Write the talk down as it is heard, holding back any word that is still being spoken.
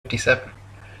157.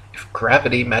 If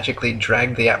gravity magically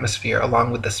dragged the atmosphere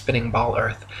along with the spinning ball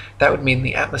Earth, that would mean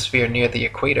the atmosphere near the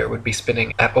equator would be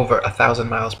spinning at over 1,000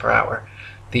 miles per hour.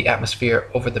 The atmosphere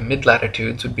over the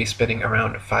mid-latitudes would be spinning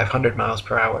around 500 miles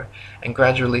per hour, and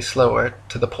gradually slower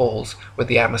to the poles, where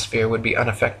the atmosphere would be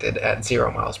unaffected at 0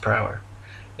 miles per hour.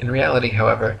 In reality,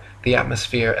 however, the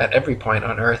atmosphere at every point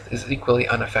on Earth is equally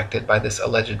unaffected by this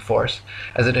alleged force,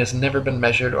 as it has never been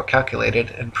measured or calculated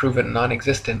and proven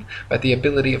non-existent by the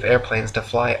ability of airplanes to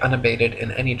fly unabated in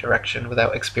any direction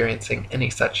without experiencing any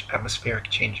such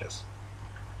atmospheric changes.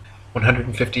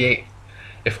 158.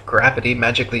 If gravity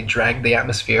magically dragged the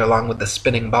atmosphere along with the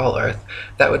spinning ball Earth,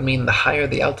 that would mean the higher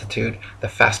the altitude, the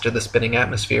faster the spinning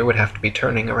atmosphere would have to be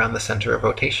turning around the center of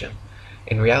rotation.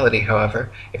 In reality,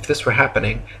 however, if this were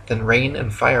happening, then rain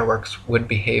and fireworks would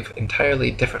behave entirely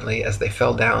differently as they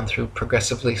fell down through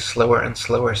progressively slower and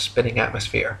slower spinning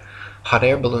atmosphere. Hot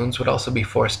air balloons would also be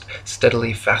forced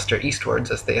steadily faster eastwards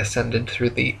as they ascended through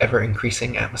the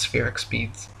ever-increasing atmospheric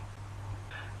speeds.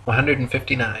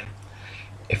 159.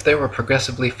 If there were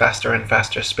progressively faster and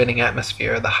faster spinning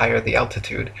atmosphere the higher the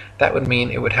altitude, that would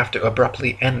mean it would have to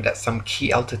abruptly end at some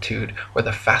key altitude where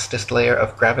the fastest layer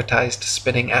of gravitized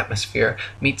spinning atmosphere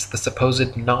meets the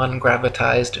supposed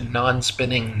non-gravitized,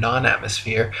 non-spinning,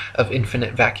 non-atmosphere of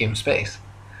infinite vacuum space.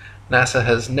 NASA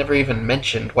has never even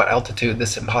mentioned what altitude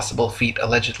this impossible feat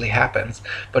allegedly happens,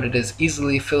 but it is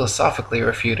easily philosophically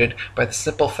refuted by the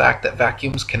simple fact that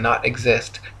vacuums cannot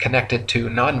exist connected to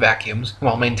non-vacuums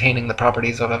while maintaining the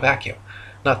properties of a vacuum.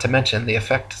 Not to mention, the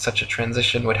effect such a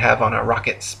transition would have on a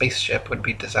rocket spaceship would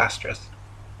be disastrous.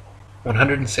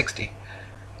 160.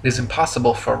 It is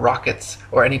impossible for rockets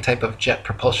or any type of jet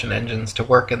propulsion engines to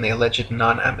work in the alleged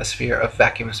non-atmosphere of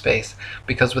vacuum space,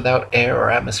 because without air or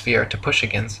atmosphere to push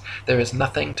against, there is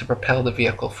nothing to propel the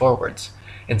vehicle forwards.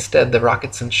 Instead, the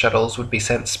rockets and shuttles would be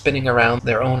sent spinning around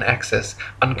their own axis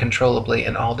uncontrollably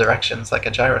in all directions like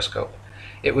a gyroscope.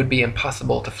 It would be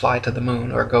impossible to fly to the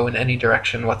moon or go in any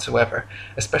direction whatsoever,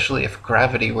 especially if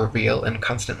gravity were real and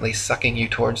constantly sucking you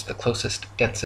towards the closest, densest